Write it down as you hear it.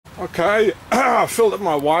Okay, I filled up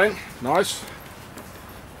my wine. Nice.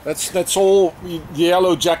 That's all the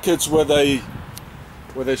yellow jackets where they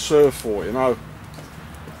serve for, you know.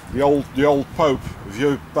 The old Pope,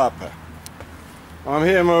 Vieux Pape. I'm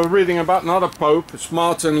here. I'm reading about another Pope. It's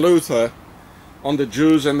Martin Luther on the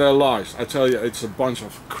Jews and their lies. I tell you, it's a bunch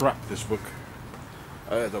of crap. This book.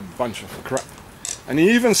 It's a bunch of crap. And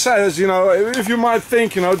he even says, you know, if you might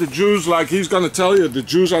think, you know, the Jews, like he's going to tell you, the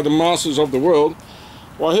Jews are the masters of the world.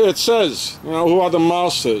 Well, here it says, you know, who are the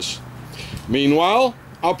masters? Meanwhile,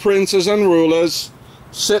 our princes and rulers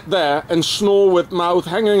sit there and snore with mouth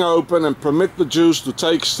hanging open and permit the Jews to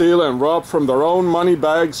take, steal and rob from their own money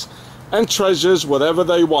bags and treasures whatever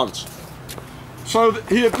they want. So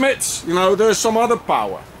he admits, you know, there's some other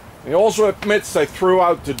power. He also admits they threw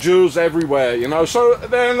out the Jews everywhere, you know, so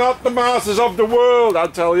they're not the masters of the world, I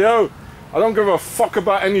tell you. I don't give a fuck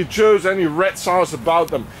about any Jews, any red sauce about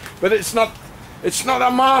them. But it's not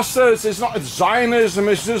our masters, it's not Zionism,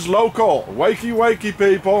 it's just local. Wakey, wakey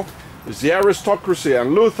people. It's the aristocracy.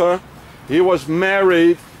 And Luther, he was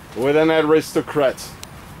married with an aristocrat.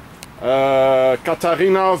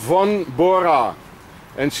 Katharina von Bora.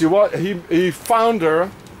 And he found her.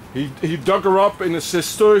 He dug her up in a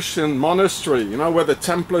Cistercian monastery, you know, where the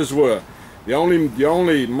Templars were. The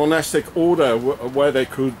only monastic order where they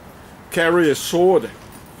could carry a sword.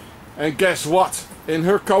 And guess what? In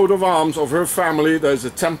her coat of arms of her family, there's a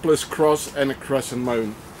Templar's cross and a crescent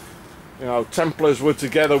moon. You know, Templars were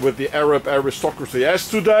together with the Arab aristocracy, as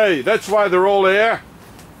today. That's why they're all here.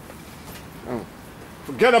 Oh.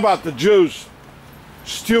 Forget about the Jews.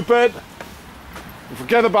 Stupid.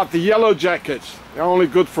 Forget about the yellow jackets. They're only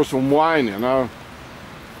good for some wine, you know.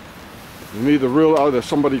 You need the real... Oh, there's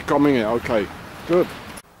somebody coming in. Okay, good.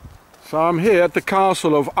 So I'm here at the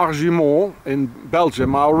castle of Argimont in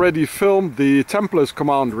Belgium. I already filmed the Templars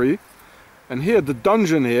commandery. And here, the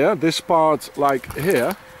dungeon here, this part, like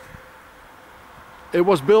here, it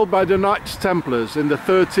was built by the Knights Templars in the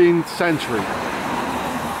 13th century.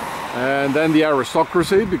 And then the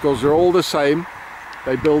aristocracy, because they're all the same,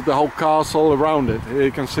 they built the whole castle around it. Here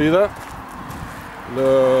you can see that.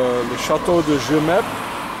 Le Château de G.I.U.R.E.H.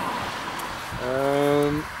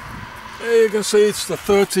 And here you can see it's the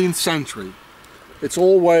 13th century. It's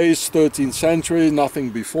always 13th century,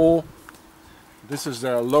 nothing before. This is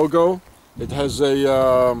their logo. It has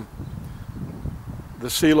the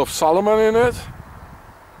seal of Solomon in it.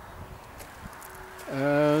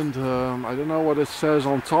 And I don't know what it says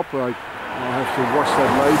on top. I'll have to watch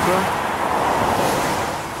that later.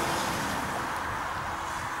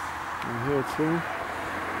 And here too.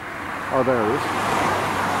 Oh, there it is.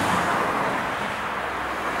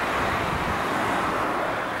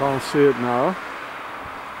 Can't see it now.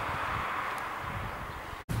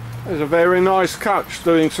 There's a very nice couch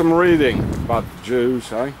doing some reading about the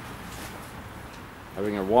Jews, eh?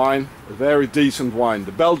 Having a wine, a very decent wine.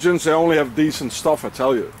 The Belgians, they only have decent stuff, I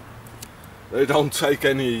tell you. They don't take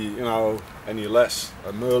any, you know, any less.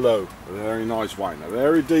 A Merlot, a very nice wine, a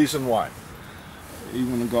very decent wine.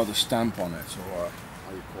 Even got a stamp on it, or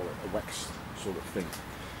how you call it, a wax sort of thing.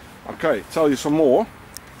 Okay, tell you some more.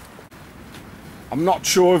 I'm not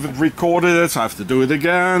sure if it recorded it, I have to do it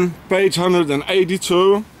again. Page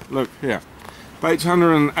 182, look here. Page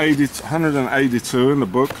 182 in the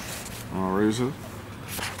book. Oh, where is it?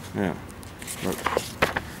 Yeah, look.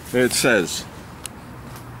 Here it says,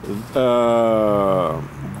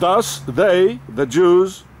 thus they, the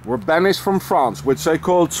Jews, were banished from France, which they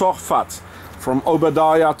called Tzorfat, from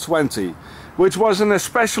Obadiah 20, which was an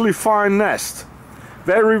especially fine nest.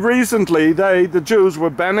 Very recently, the Jews, were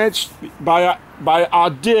banished by our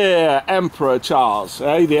dear Emperor Charles,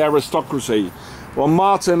 the aristocracy. Well,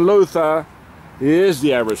 Martin Luther, he is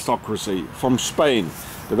the aristocracy from Spain,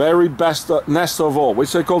 the very best nest of all,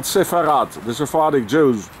 which they called Sepharad, the Sephardic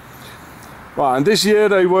Jews. Well, and this year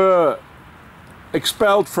they were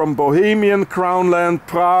expelled from Bohemian, Crownland,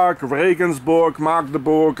 Prague, Regensburg,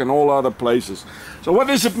 Magdeburg and all other places. So what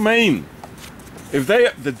does it mean? If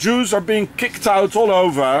the Jews are being kicked out all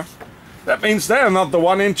over, that means they're not the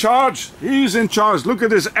one in charge. He's in charge. Look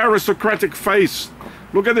at his aristocratic face.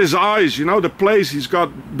 Look at his eyes, you know, the place he's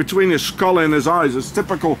got between his skull and his eyes. It's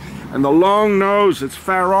typical. And the long nose, it's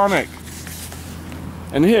pharaonic.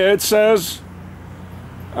 And here it says,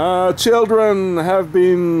 children have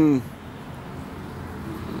been...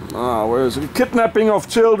 where is it? Kidnapping of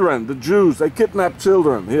children. The Jews, they kidnap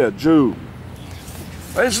children. Here, Jew.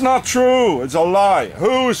 It's not true. It's a lie.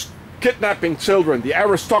 Who's kidnapping children? The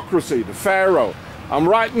aristocracy, the pharaoh. I'm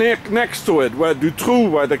right next to it, where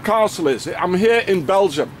Dutroux, where the castle is. I'm here in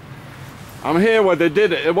Belgium. I'm here where they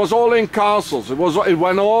did it. It was all in castles. It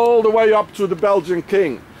went all the way up to the Belgian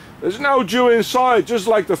king. There's no Jew inside, just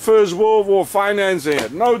like the First World War financing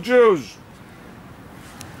it. No Jews.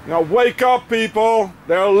 Now wake up, people.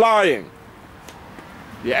 They're lying.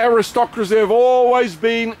 The aristocracy have always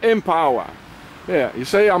been in power. Yeah, you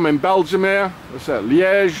see, I'm in Belgium here. What's that?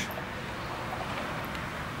 Liège.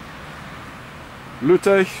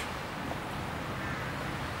 Utrecht.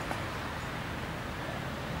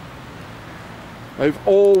 They've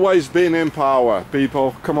always been in power,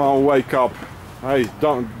 people. Come on, wake up. Hey,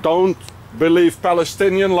 don't believe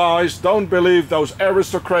Palestinian lies. Don't believe those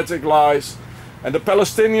aristocratic lies. And the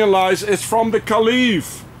Palestinian lies is from the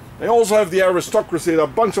Caliph. They also have the aristocracy. They're a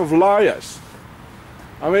bunch of liars.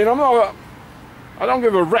 I mean, I don't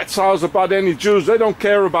give a rat's ass about any Jews. They don't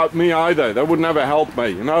care about me either. They would never help me,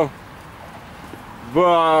 you know.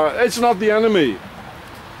 But it's not the enemy.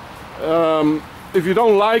 If you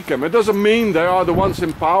don't like them, it doesn't mean they are the ones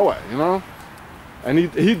in power, you know. And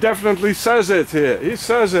he definitely says it here. He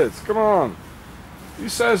says it. Come on. He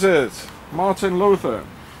says it. Martin Luther.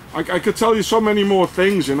 I could tell you so many more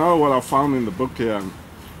things, you know, what I found in the book here.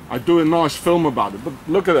 I do a nice film about it. But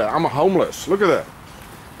look at that. I'm homeless. Look at that.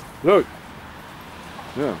 Look.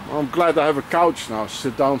 Yeah, I'm glad I have a couch now.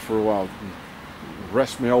 Sit down for a while and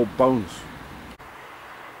rest my old bones.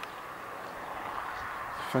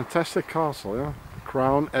 Fantastic castle, yeah.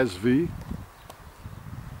 Crown SV.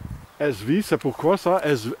 SV, c'est pourquoi ça?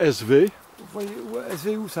 SV.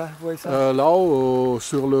 SV où ça? Vous voyez ça? Là,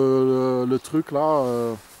 sur le truc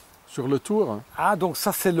là, sur le tour. Ah, donc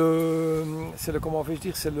ça c'est le comment vais-je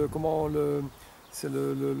dire,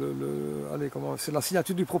 allez, comment, c'est la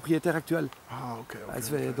signature du propriétaire actuel. Ah, ok.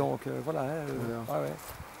 SV, donc voilà. Ah, ouais.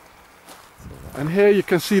 And here you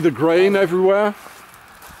can see the grain everywhere.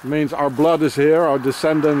 It means our blood is here, our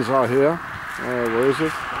descendants are here. Where is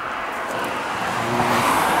it?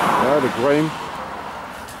 Yeah, the grain.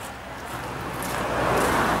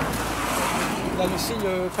 Il a le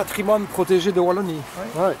signe patrimoine protégé de Wallonie.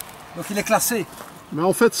 Ouais. Donc il est classé. Mais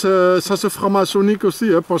en fait, ça c'est franc-maçonnique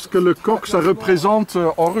aussi, hein, parce que le coq, ça représente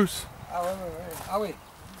Horus. Ah ouais. Ah oui.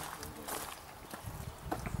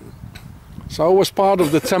 So I was part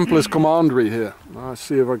of the Templar's commandery here. I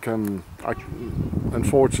see if I can.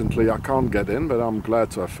 Unfortunately, I can't get in, but I'm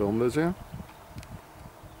glad to have filmed this here.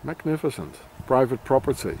 Magnificent. Private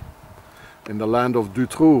property in the land of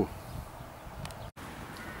Dutroux.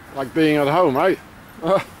 Like being at home, eh?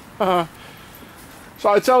 So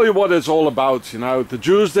I tell you what it's all about, you know. The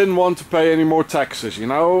Jews didn't want to pay any more taxes, you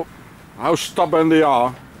know. How stubborn they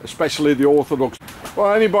are, especially the Orthodox.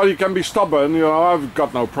 Well, anybody can be stubborn, you know. I've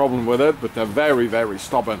got no problem with it, but they're very, very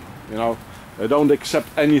stubborn, you know. They don't accept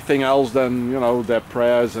anything else than, you know, their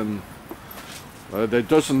prayers, and they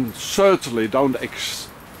certainly don't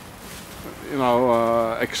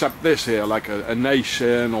accept this here, like a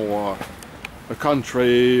nation or a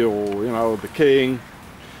country or, you know, the king.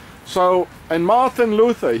 So, and Martin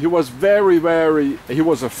Luther, he was he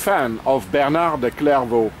was a fan of Bernard de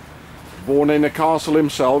Clairvaux, born in a castle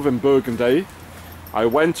himself in Burgundy. I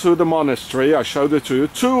went to the monastery, I showed it to you,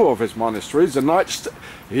 two of his monasteries.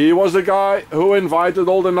 He was the guy who invited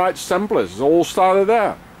all the Knights Templars. It all started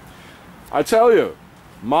there. I tell you,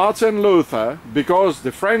 Martin Luther, because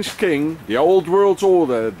the French king, the old world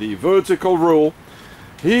order, the vertical rule,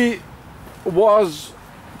 he was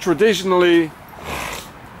traditionally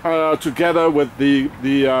together with the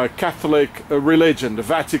Catholic religion, the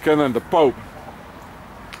Vatican and the Pope.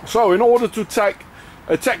 So in order to attack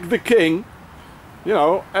the king, you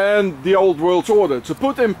know, and the old world order, to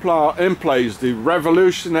put in place the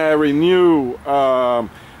revolutionary new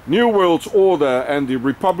world order and the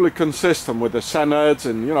republican system with the Senate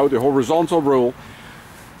and, you know, the horizontal rule,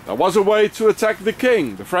 there was a way to attack the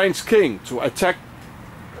king, the French king, to attack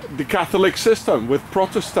the Catholic system with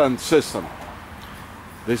Protestant system.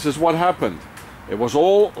 This is what happened. It was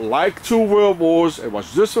all like two world wars. It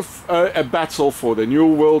was just a battle for the new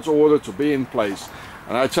world order to be in place.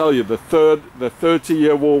 And I tell you, the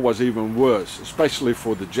 30-year war was even worse, especially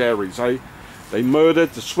for the G.I.U.R.E.H. Eh? They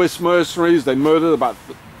murdered the Swiss mercenaries. They murdered about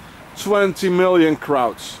 20 million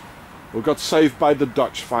Krauts, who got saved by the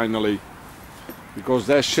Dutch finally, because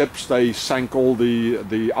their ships, they sank all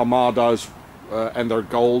the armadas and their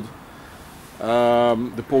gold.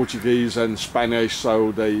 The Portuguese and Spanish,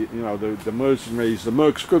 so they, you know, the mercenaries, the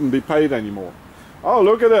mercs couldn't be paid anymore. Oh,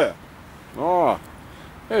 look at that! Oh.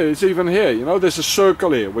 Yeah, it's even here, you know, there's a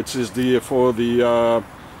circle here, which is for the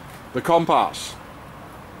compass,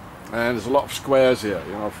 and there's a lot of squares here,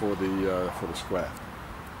 you know, for the square.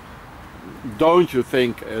 Don't you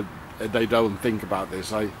think they don't think about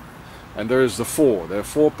this, eh? And there's the 4. There are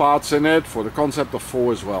 4 parts in it for the concept of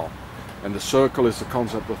 4 as well, and the circle is the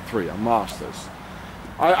concept of 3. I'm masters.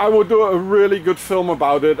 I would do a really good film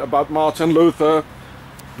about it, about Martin Luther,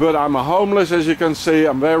 but I'm homeless, as you can see.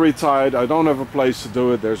 I'm very tired. I don't have a place to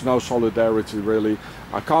do it. There's no solidarity really.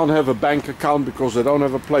 I can't have a bank account because I don't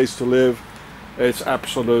have a place to live. It's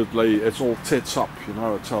absolutely, it's all tits up, you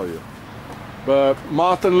know, I tell you. But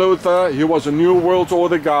Martin Luther, he was a New World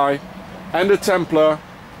Order guy and a Templar,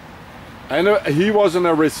 and he was an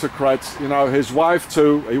aristocrat, you know, his wife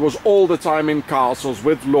too. He was all the time in castles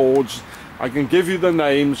with lords. I can give you the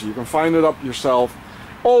names, you can find it up yourself.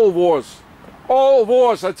 All wars,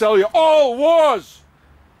 I tell you, all wars.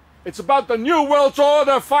 It's about the New World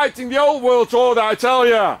Order fighting the Old World Order, I tell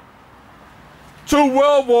you. 2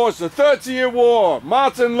 world wars, the 30-year war,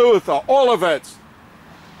 Martin Luther, all of it.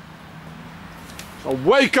 So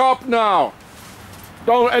wake up now.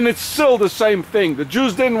 And it's still the same thing. The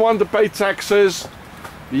Jews didn't want to pay taxes.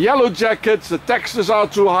 The yellow jackets, the taxes are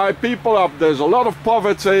too high. People up, there's a lot of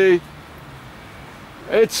poverty.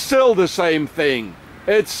 It's still the same thing.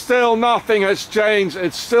 It's still, nothing has changed.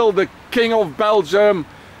 It's still the King of Belgium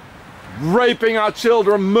raping our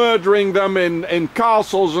children, murdering them in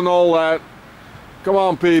castles and all that. Come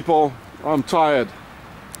on people, I'm tired.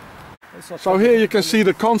 So here you can see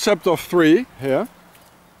the concept of 3 here.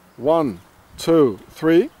 1, 2,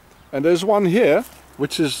 3. And there's one here,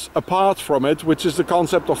 which is apart from it, which is the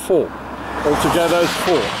concept of 4. Altogether it's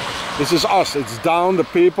 4. This is us, it's down, the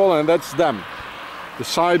people, and that's them. The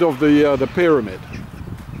side of the pyramid.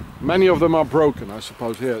 Many of them are broken, I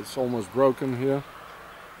suppose. Here, it's almost broken here.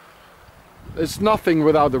 It's nothing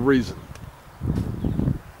without a reason.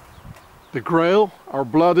 The Grail, our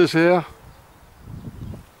blood is here.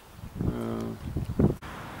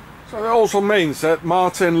 So that also means that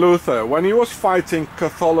Martin Luther, when he was fighting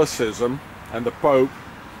Catholicism and the Pope,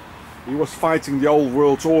 he was fighting the Old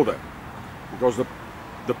World Order. Because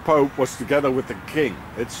the Pope was together with the King.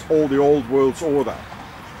 It's all the Old World Order.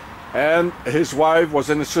 And his wife was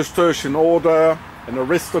in a Cistercian order, an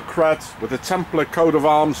aristocrat with a Templar coat of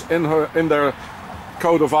arms in their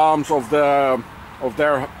coat of arms of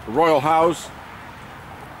their royal house.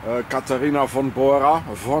 Katharina von Bora,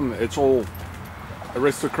 it's all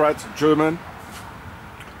aristocrat, German.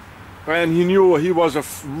 And he knew he was a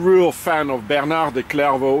real fan of Bernard de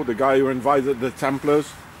Clairvaux, the guy who invited the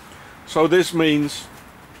Templars. So this means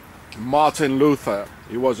Martin Luther,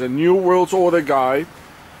 he was a New World Order guy,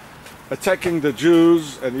 attacking the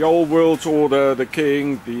Jews and the Old World Order, the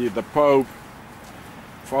King, the Pope,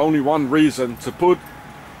 for only one reason, to put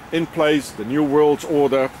in place the New World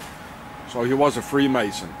Order. So he was a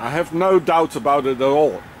Freemason. I have no doubt about it at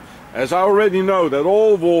all. As I already know that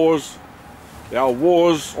all wars, they are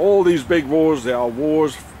wars, all these big wars, they are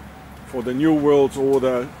wars for the New World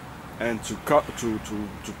Order and to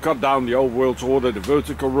cut down the Old World Order, the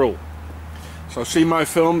vertical rule. So see my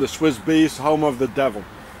film, The Swiss Beast, Home of the Devil.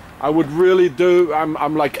 I would really do,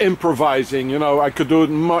 I'm like improvising, you know, I could do it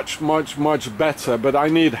much better, but I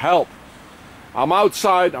need help. I'm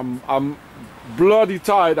outside, I'm bloody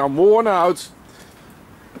tired, I'm worn out.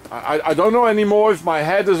 I don't know anymore if my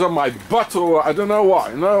head is on my butt or I don't know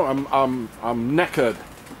what, you know, I'm knackered.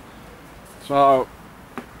 So,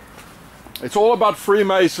 it's all about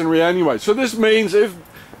Freemasonry anyway. So this means if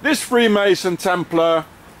this Freemason Templar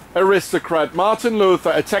aristocrat Martin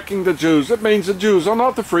Luther attacking the Jews, it means the Jews are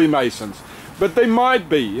not the Freemasons, but they might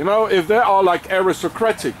be, you know, if they are like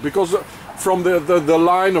aristocratic, because from the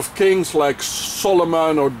line of kings like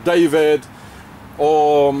Solomon or David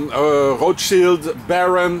or Rothschild,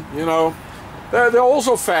 Baron, you know, they're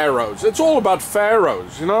also pharaohs. It's all about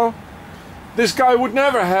pharaohs, you know. This guy would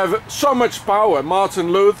never have so much power,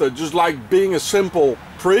 Martin Luther, just like being a simple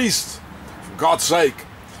priest, for God's sake.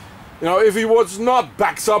 You know, if he was not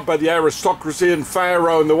backed up by the aristocracy and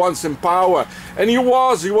Pharaoh and the ones in power. And he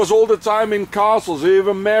was all the time in castles. He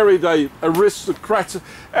even married a aristocratic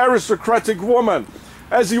woman,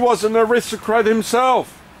 as he was an aristocrat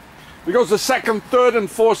himself. Because the 2nd, 3rd and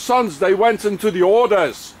 4th sons, they went into the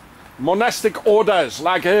orders, monastic orders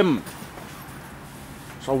like him.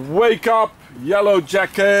 So wake up, yellow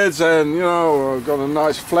jackets, and you know, I've got a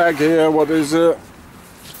nice flag here. What is it?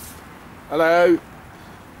 Hello.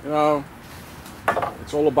 You know,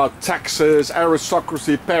 it's all about taxes,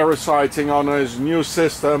 aristocracy, parasiting on his new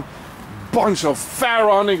system. Bunch of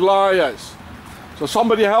pharaonic liars. So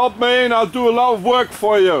somebody help me and I'll do a lot of work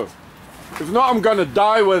for you. If not, I'm gonna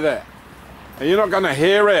die with it. And you're not gonna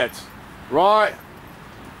hear it, right?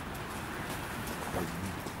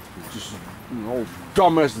 Just all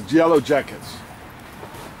dumb as the yellow jackets.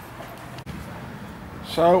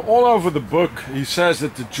 So all over the book he says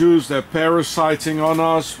that the Jews, they're parasiting on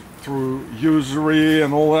us through usury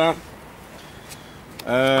and all that.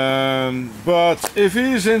 But if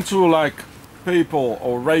he's into like people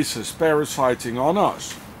or races parasiting on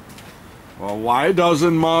us, well, why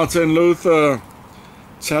doesn't Martin Luther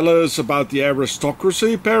tell us about the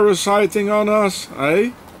aristocracy parasiting on us,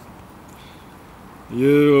 eh?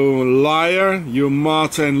 You liar, you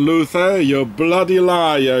Martin Luther, you bloody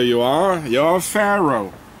liar you are. You're a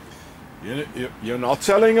pharaoh. You're not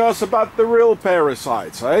telling us about the real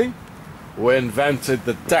parasites, eh? Who invented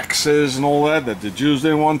the taxes and all that the Jews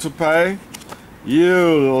didn't want to pay.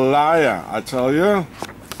 You liar, I tell you.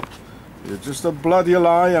 You're just a bloody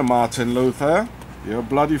liar, Martin Luther. You're a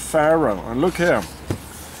bloody pharaoh. And look here.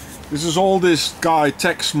 This is all this guy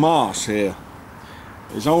Texe Maas here.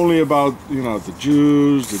 It's only about, you know, the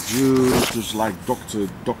Jews, just like Dr.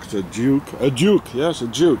 Duke. A Duke, yes, a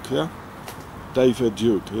Duke, yeah. David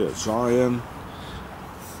Duke, yeah, Zion.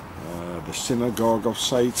 The synagogue of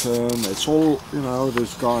Satan. It's all, you know,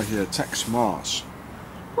 this guy here, Texe Maas.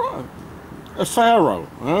 A pharaoh,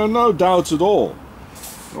 no doubts at all.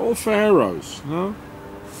 All pharaohs, no?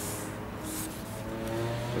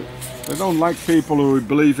 They don't like people who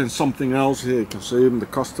believe in something else here. You can see them, the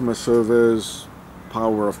customer service,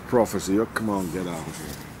 power of prophecy. Oh, come on, get out of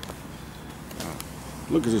here.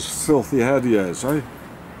 Look at this filthy head he has, eh?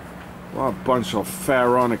 What a bunch of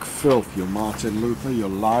pharaonic filth, you Martin Luther, you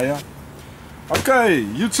liar. Okay,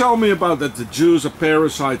 you tell me about that the Jews are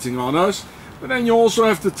parasiting on us, but then you also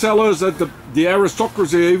have to tell us that the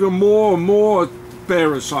aristocracy are even more and more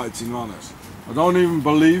parasiting on us. I don't even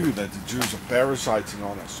believe you that the Jews are parasiting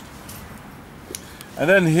on us. And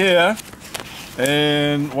then here,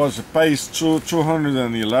 in was it page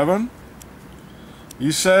 211,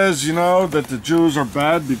 he says, you know, that the Jews are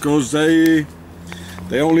bad because they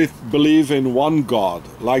only believe in one God,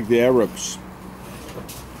 like the Arabs.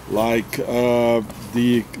 Like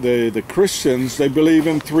the Christians, they believe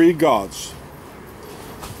in three gods.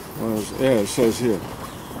 Yeah, it says here.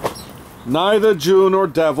 Neither Jew nor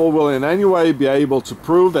devil will in any way be able to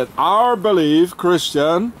prove that our belief,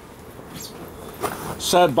 Christian,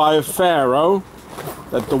 said by a pharaoh,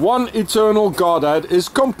 that the one eternal Godhead is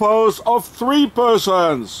composed of three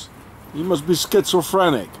persons. He must be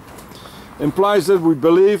schizophrenic. Implies that we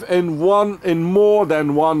believe in more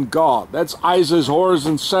than one God. That's Isis, Horus,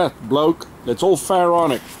 and Seth, bloke. That's all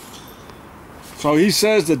pharaonic. So he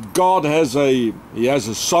says that God has a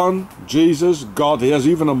son, Jesus. God, he has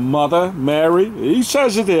even a mother, Mary. He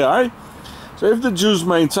says it here, eh? So if the Jews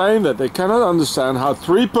maintain that they cannot understand how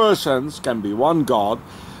three persons can be one God,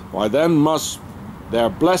 why then must their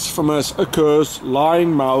blasphemous, accursed,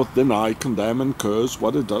 lying mouth deny, condemn, and curse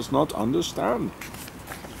what it does not understand.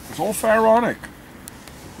 It's all pharaonic.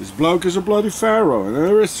 This bloke is a bloody pharaoh and an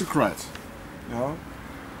aristocrat. You know?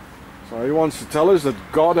 So he wants to tell us that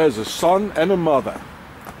God has a son and a mother.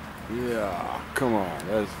 Yeah, come on.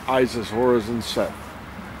 There's Isis, Horus, and Seth.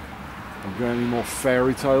 Have you got any more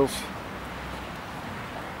fairy tales?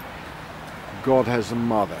 God has a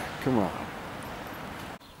mother. Come on.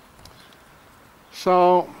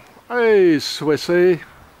 So, hey, Swissy.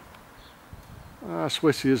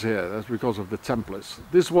 Swissy is here. That's because of the Templars.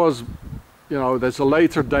 This was, you know, there's a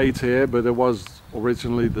later date here, but it was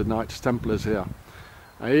originally the Knights Templars here.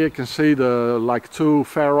 And here you can see the like two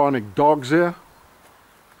pharaonic dogs here.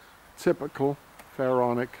 Typical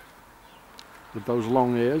pharaonic with those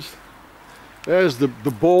long ears. There's the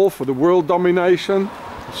ball for the world domination.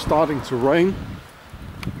 It's starting to rain.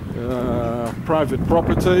 Private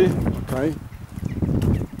property. Okay.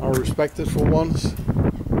 I respect it for once.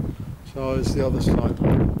 So it's the other side.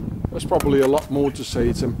 There's probably a lot more to say.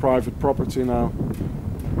 It's in private property now.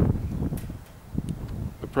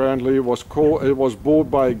 Apparently it was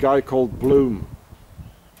bought by a guy called Bloom,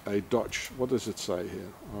 a Dutch. What does it say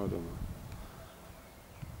here? I don't know.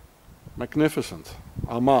 Magnificent.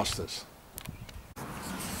 Our masters.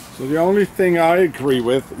 So the only thing I agree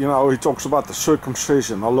with, you know, he talks about the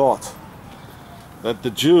circumcision a lot. That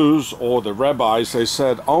the Jews or the rabbis, they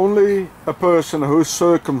said only a person who's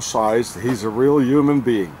circumcised, he's a real human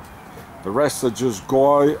being. The rest are just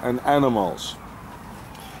goy and animals.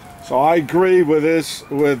 So I agree with this,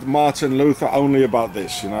 with Martin Luther, only about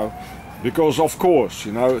this, you know. Because of course,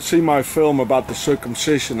 you know, see my film about the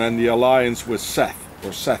circumcision and the alliance with Seth,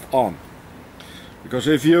 or Seth on. Because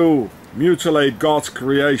if you mutilate God's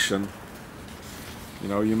creation, you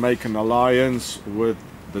know, you make an alliance with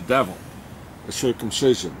the devil. A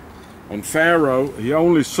circumcision. And Pharaoh, he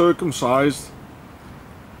only circumcised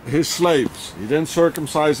his slaves. He didn't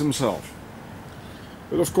circumcise himself.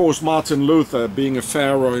 But of course Martin Luther, being a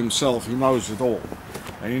Pharaoh himself, he knows it all.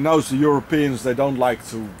 And he knows the Europeans, they don't like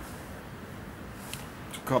to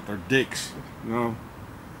cut their dicks, you know.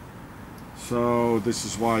 So this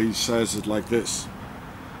is why he says it like this.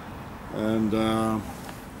 And oh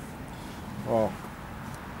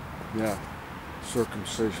yeah,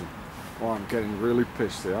 circumcision. Oh, I'm getting really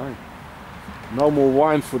pissed here. Eh? No more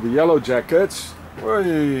wine for the yellow jackets.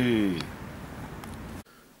 Hey.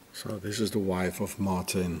 So this is the wife of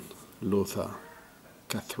Martin Luther,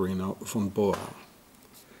 Catharina von Bora.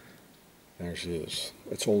 There she is.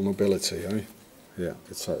 It's all nobility, eh? Yeah,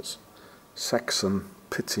 it says Saxon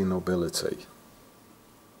pity nobility.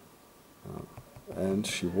 And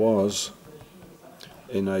she was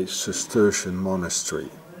in a Cistercian monastery.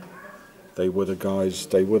 They were the guys,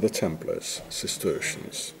 they were the Templars,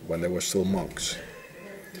 Cistercians, when they were still monks.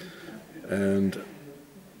 And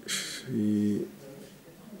she,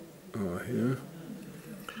 here,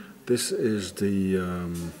 this is the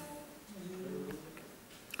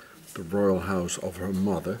royal house of her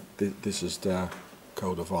mother. This is their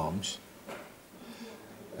coat of arms.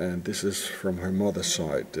 And this is from her mother's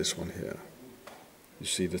side, this one here. You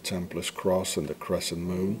see the Templar's cross and the crescent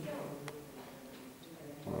moon.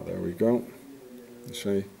 There we go. You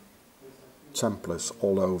see? Templars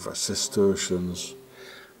all over, Cistercians.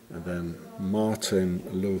 And then Martin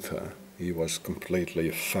Luther, he was completely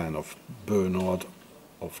a fan of Bernard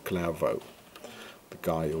of Clairvaux, the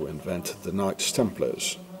guy who invented the Knights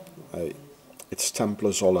Templars. It's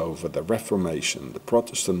Templars all over, the Reformation, the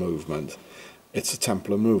Protestant movement. It's a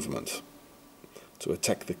Templar movement to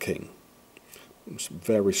attack the king. I'm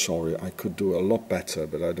very sorry, I could do a lot better,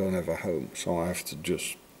 but I don't have a home, so I have to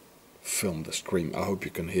just film the screen. I hope you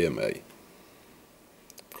can hear me,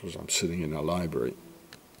 because I'm sitting in a library.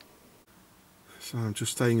 So I'm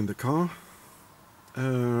just staying in the car.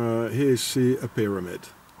 Here you see a pyramid,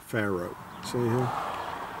 Pharaoh. See here?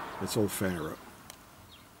 It's all Pharaoh.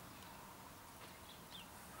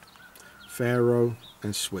 Pharaoh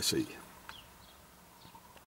and Swissy.